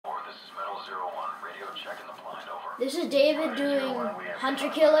This is David doing Hunter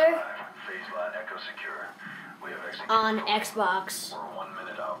Killer on Xbox. We're 1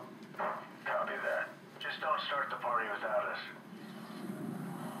 minute out. Copy that. Just don't start the party without us.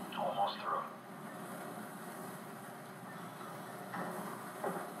 Almost through.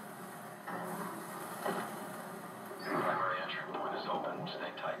 Primary entry point is open.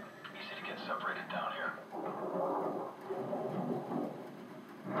 Stay tight. Easy to get separated down here.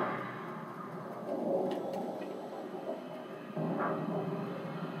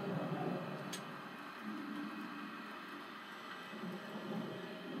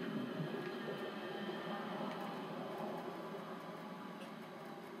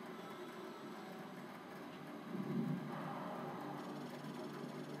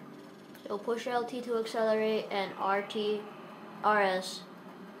 So push LT to accelerate and RT, RS,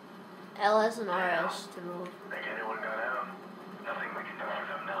 LS and RS to move. Think anyone got out? Nothing we can do for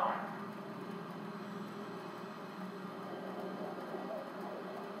them now.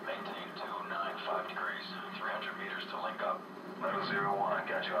 Maintain 295 degrees, 300 meters to link up. Level 01,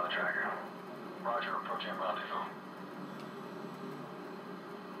 got you on the tracker. Roger, approaching rendezvous.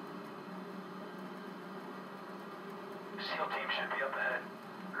 SEAL team should be up ahead.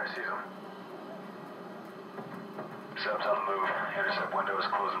 I see them. Subs on the move. Intercept window is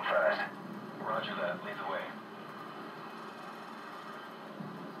closing fast. Roger that. Lead the way.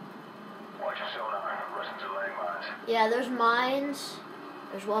 Watch your sonar. Russians are laying mines. Yeah, there's mines.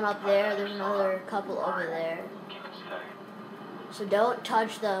 There's one up there. There's another couple over there. Keep it steady. So don't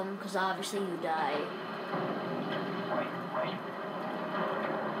touch them, because obviously you die. Right.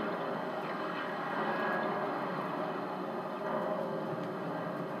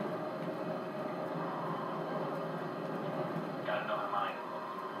 Got another mine.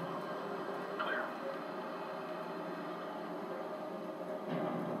 Clear.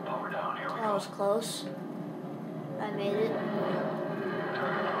 Power down. Here we That go. was close. I made it.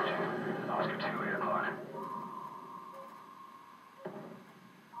 Target approaching. Oscar 2, 8 o'clock.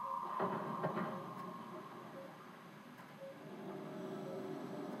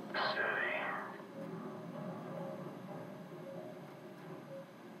 Steady.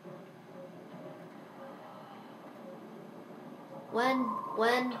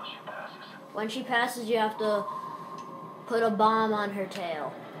 When Till she passes. when she passes, you have to put a bomb on her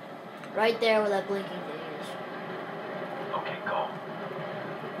tail. Right there where that blinking thing is. Okay, go.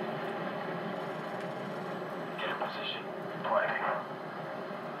 Get in position. Planting.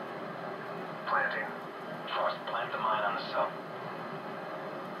 Planting. Frost, plant the mine on the sub.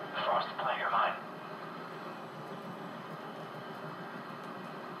 Frost, plant your mine.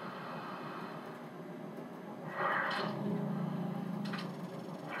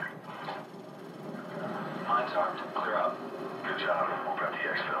 Mine's armed. Clear out. Good job. We'll prep the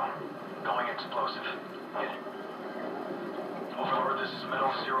exfil. Going explosive. Hit it. Over, this is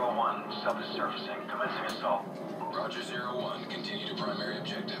middle 01. Sub is surfacing. Commencing assault. Roger 01. Continue to primary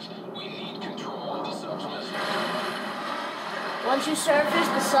objective. We need control of the sub's missile. Once you surface,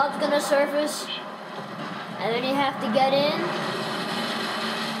 the sub's gonna surface, and then you have to get in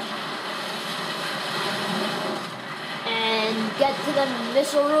and get to the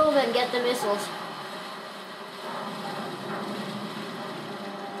missile room and get the missiles.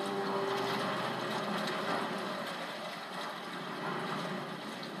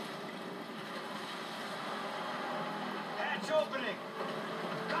 Hatch opening.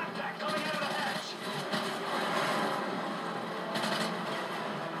 Contact coming out of the hatch.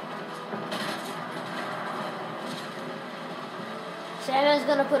 Samuel's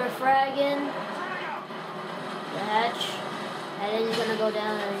gonna put a frag in Frag out. the hatch, and then he's gonna go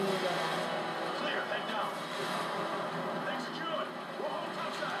down and then you go down. Clear. Head down. Execute. We'll hold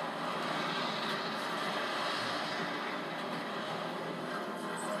topside.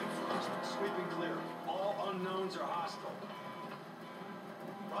 Sweeping clear. All unknowns are hostile.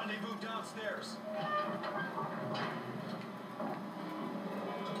 Rendezvous downstairs.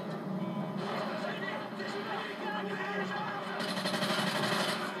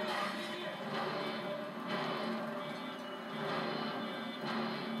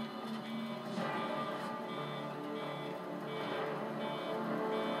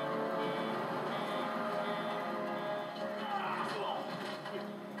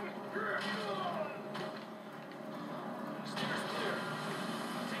 Stairs clear.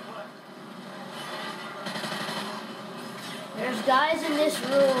 Take left. There's guys in this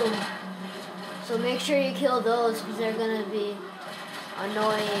room, so make sure you kill those because they're gonna be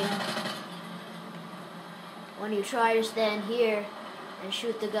annoying when you try to stand here and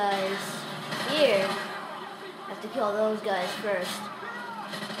shoot the guys here. You have to kill those guys first.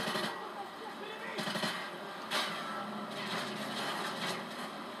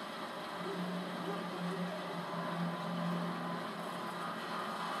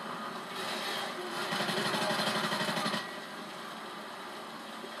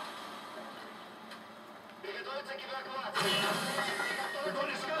 We're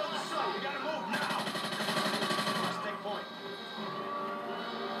going to scuttle the site. We gotta move now. Let's take point.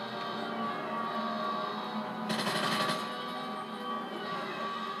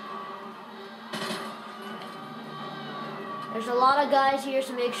 There's a lot of guys here,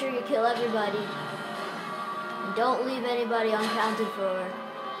 so make sure you kill everybody. And don't leave anybody uncounted for,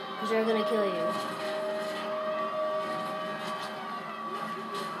 because they're gonna kill you.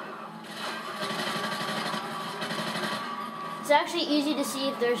 It's actually easy to see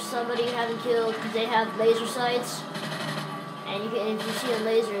if there's somebody you haven't killed because they have laser sights. And if you see a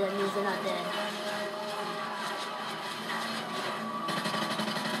laser, that means they're not dead.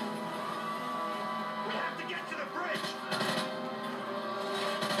 We have to get to the bridge.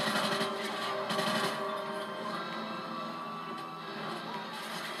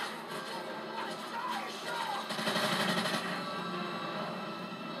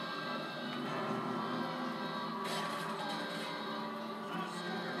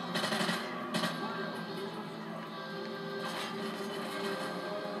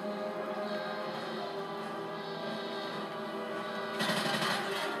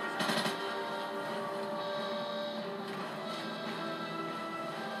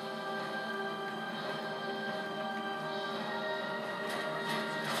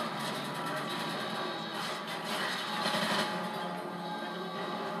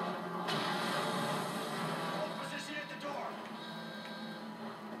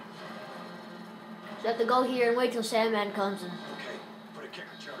 So you have to go here and wait till Sandman comes in. Okay, put a kicker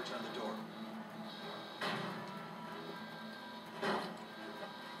charge on the door.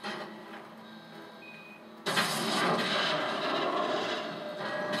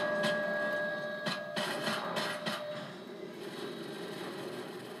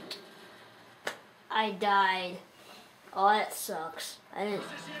 I died. Oh, that sucks. I didn't.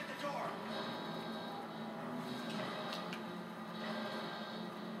 Position at the door.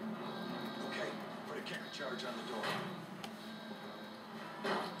 Okay, put a kicker charge on the door.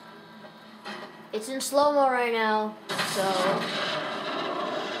 It's in slow-mo right now, so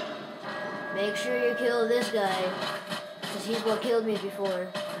make sure you kill this guy, because he's what killed me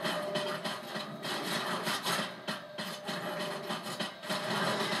before.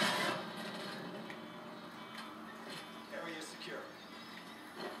 Area secure.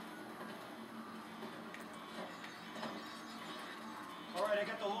 All right, I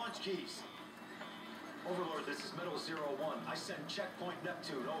got the launch keys. Overlord, this is MW3. I send checkpoint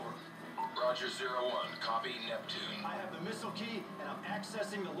Neptune, over. Roger, 01. Copy, Neptune. I have the missile key, and I'm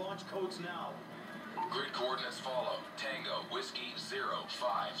accessing the launch codes now. Grid coordinates follow. Tango, Whiskey,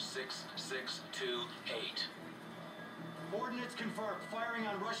 056628. Coordinates confirmed. Firing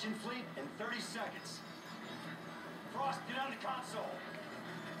on Russian fleet in 30 seconds. Frost, get on the console.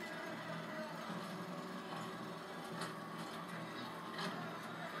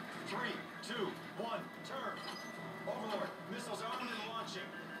 Three, two, one, turn. Overlord, missiles armed and launching.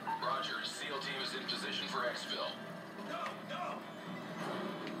 Roger, SEAL team is in position for exfil. Go, go!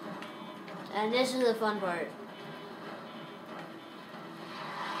 And this is the fun part.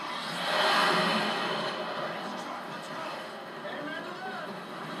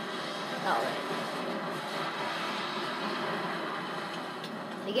 Oh.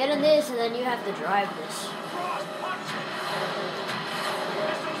 You get in this, and then you have to drive this. Frost, punch it!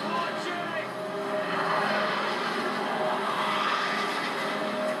 Missiles launching!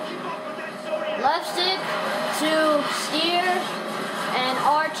 Keep up with that Zodiac! Left stick to steer, and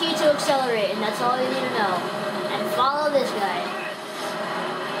RT to accelerate, and that's all you need to know. And follow this guy.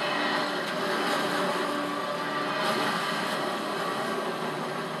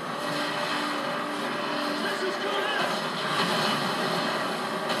 This is good!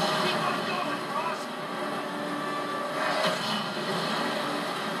 Keep on going, Frost!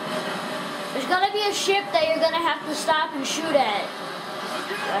 There's gonna be a ship that you're gonna have to stop and shoot at.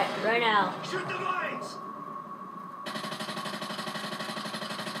 Right now. Shoot the mines!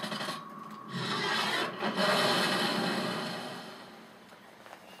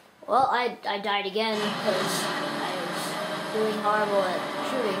 Well, I died again because I was doing horrible at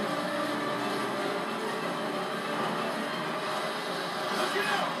shooting. Look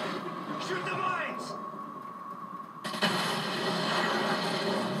out! Shoot the mines!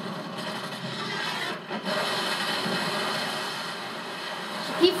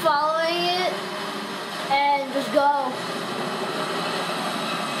 So keep following it and just go.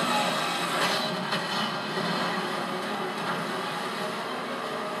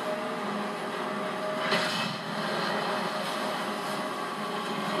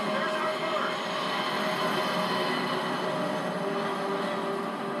 There's our bird!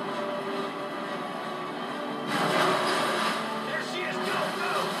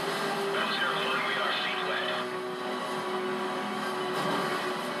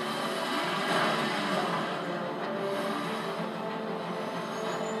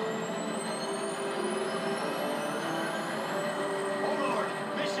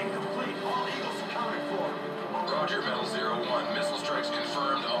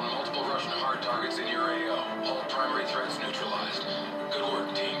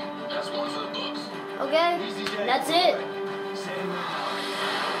 that's it.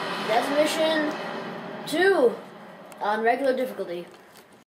 That's mission 2 on regular difficulty.